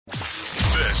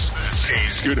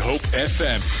Good Hope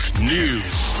FM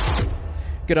News.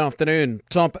 Good afternoon.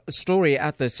 Top story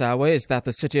at this hour is that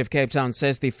the city of Cape Town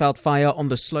says the veld fire on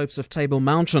the slopes of Table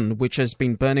Mountain, which has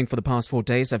been burning for the past 4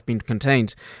 days, have been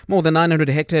contained. More than 900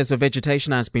 hectares of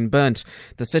vegetation has been burnt.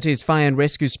 The city's fire and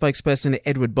rescue spokesperson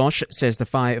Edward Bosch says the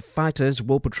firefighters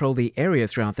will patrol the area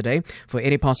throughout the day for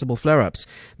any possible flare-ups.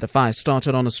 The fire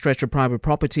started on a stretch of private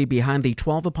property behind the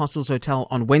 12 Apostles Hotel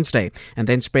on Wednesday and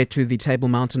then spread to the Table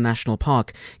Mountain National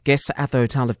Park. Guests at the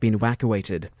hotel have been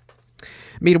evacuated.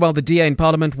 Meanwhile, the DA in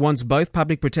Parliament wants both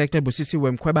Public Protector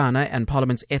Busisiwe Mkhwebana and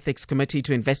Parliament's Ethics Committee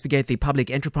to investigate the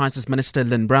Public Enterprises Minister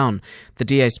Lynn Brown. The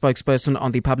DA spokesperson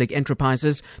on the Public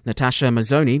Enterprises, Natasha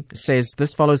Mazzoni, says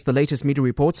this follows the latest media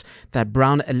reports that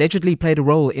Brown allegedly played a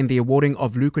role in the awarding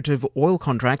of lucrative oil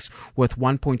contracts worth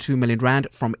 1.2 million rand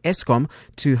from Eskom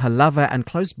to her lover and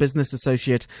close business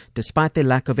associate, despite their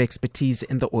lack of expertise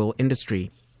in the oil industry.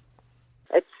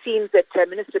 It seems that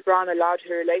Minister Brown allowed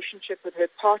her relationship with her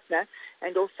partner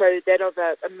and also that of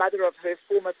a mother of her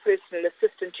former personal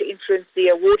assistant to influence the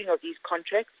awarding of these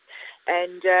contracts.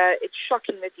 And it's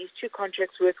shocking that these two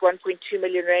contracts worth 1.2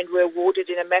 million rand were awarded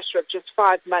in a matter of just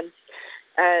 5 months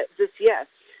this year.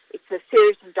 It's a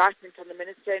serious indictment on the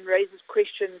minister and raises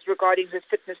questions regarding her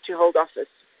fitness to hold office.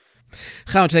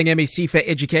 Gauteng MEC for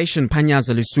Education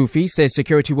Panyaza Lesufi says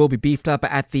security will be beefed up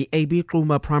at the AB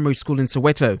Kluma Primary School in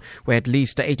Soweto, where at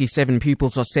least 87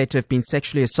 pupils are said to have been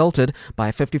sexually assaulted by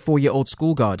a 54-year-old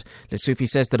school guard. Lesufi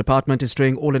says the department is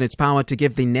doing all in its power to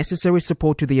give the necessary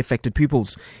support to the affected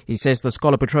pupils. He says the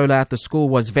scholar patroller at the school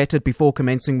was vetted before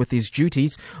commencing with his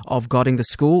duties of guarding the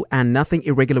school and nothing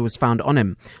irregular was found on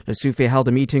him. Lesufi held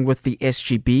a meeting with the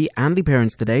SGB and the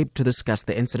parents today to discuss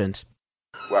the incident.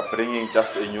 We are bringing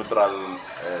just a neutral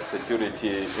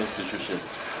security institution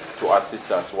to assist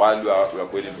us while we are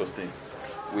going those things.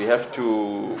 We have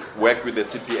to work with the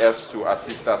CPFs to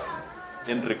assist us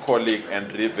in recalling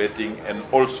and revetting and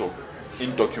also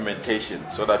in documentation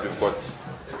so that we've got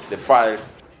the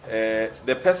files.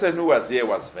 The person who was here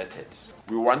was vetted.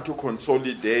 We want to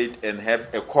consolidate and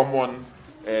have a common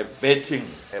vetting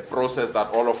process that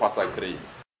all of us agree.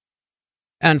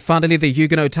 And finally, the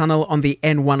Huguenot Tunnel on the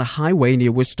N1 highway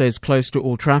near Worcester is closed to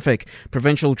all traffic.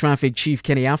 Provincial Traffic Chief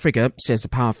Kenny Africa says a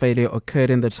power failure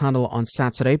occurred in the tunnel on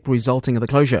Saturday, resulting in the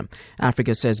closure.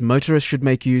 Africa says motorists should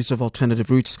make use of alternative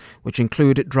routes, which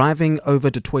include driving over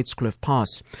to Toitscliff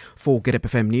Pass. For Good Hope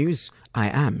FM News, I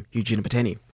am Eugene Pateni.